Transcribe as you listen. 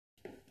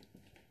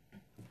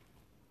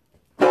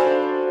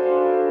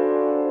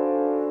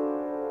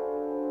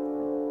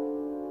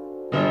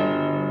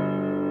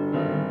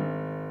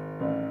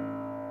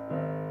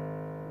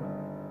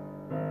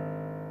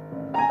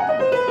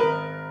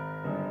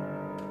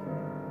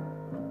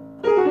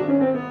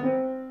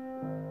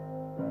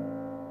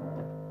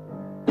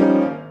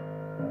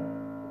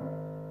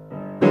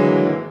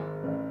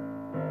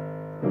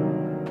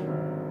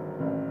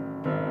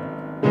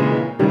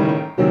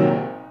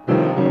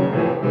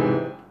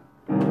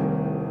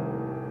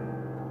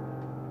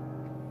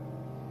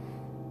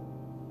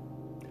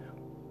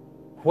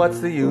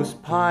What's the use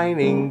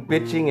pining,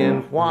 bitching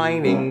and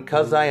whining,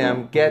 'cause I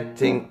am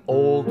getting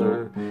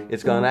older.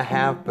 It's gonna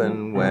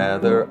happen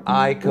whether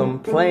I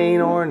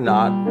complain or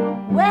not.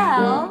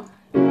 Well,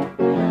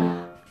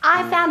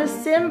 I found a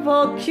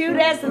symbol cute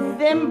as a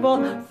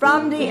thimble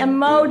from the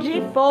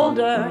emoji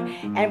folder,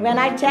 and when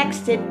I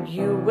text it,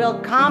 you will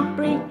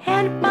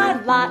comprehend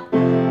my lot.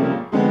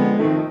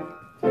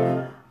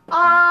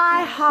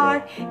 I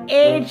heart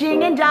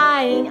aging and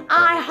dying,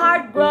 I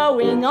heart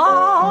growing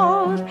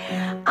old,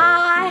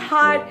 I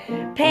heart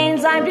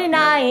pains I'm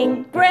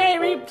denying, gray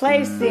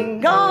replacing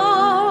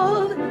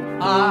gold.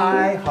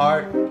 I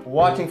heart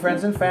watching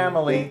friends and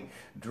family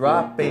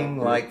dropping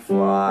like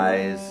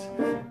flies,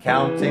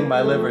 counting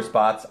my liver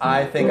spots.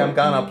 I think I'm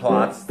gonna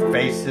plotz. The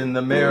face in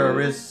the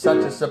mirror is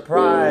such a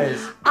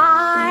surprise.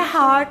 I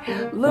heart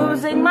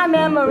losing my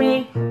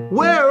memory.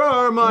 Where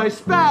are my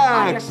specs?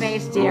 On your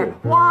face, dear.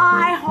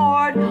 Why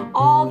hoard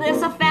all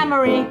this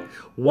ephemery?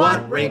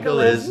 What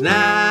wrinkle is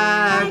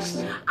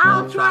next?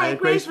 I'll try it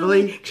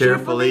gracefully,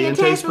 cheerfully and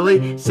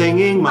tastefully,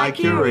 singing my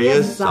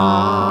curious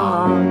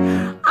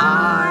song.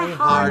 I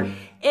heart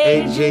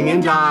aging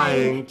and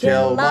dying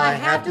till I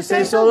have to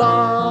say so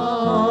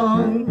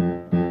long.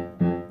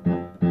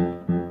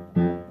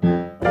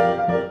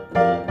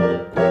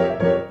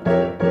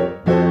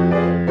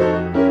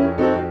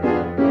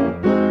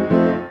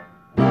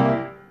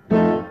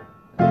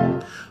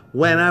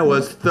 When I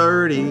was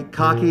 30,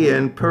 cocky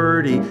and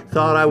purty,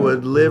 thought I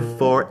would live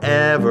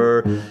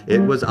forever.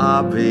 It was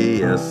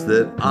obvious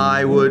that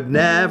I would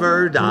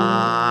never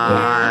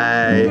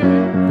die.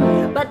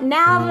 But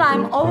now that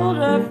I'm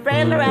older,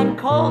 frailer and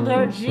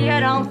colder, gee, I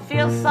don't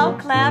feel so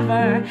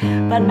clever.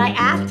 But my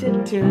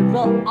attitude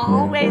will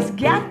always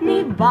get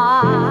me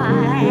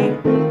by.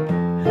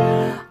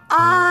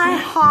 I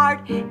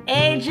heart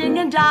aging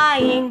and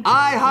dying.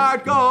 I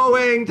heart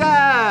going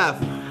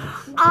deaf.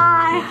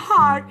 I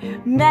heart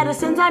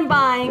medicines I'm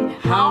buying.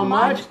 How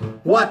much?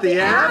 What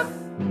the F?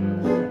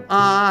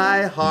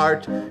 I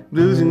heart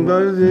losing,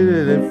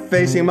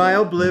 facing my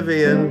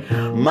oblivion.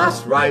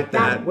 Must write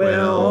that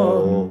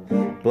will.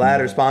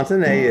 Bladder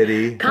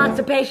spontaneity.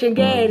 Constipation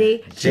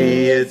gaiety.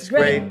 Gee, it's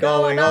great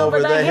going over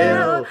the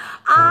hill.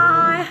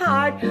 I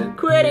heart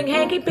quitting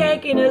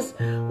hanky-pankiness,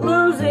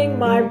 losing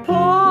my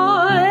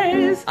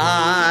poise.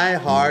 I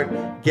heart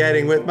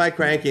getting with my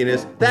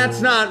crankiness.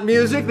 That's not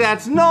music,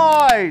 that's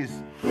noise.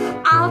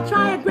 I'll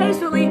try it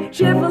gracefully,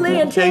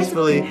 cheerfully and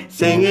tastefully,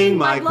 singing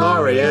my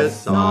glorious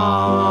song.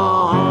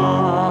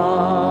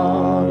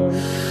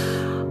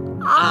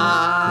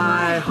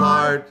 I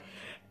heart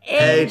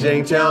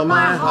aging till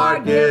my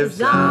heart gives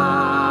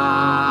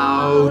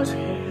out,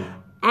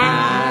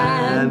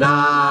 and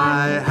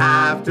I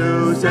have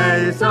to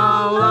say so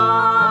long.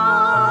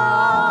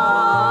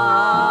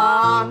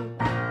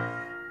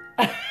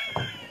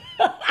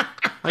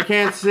 I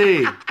can't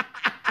see.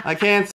 I can't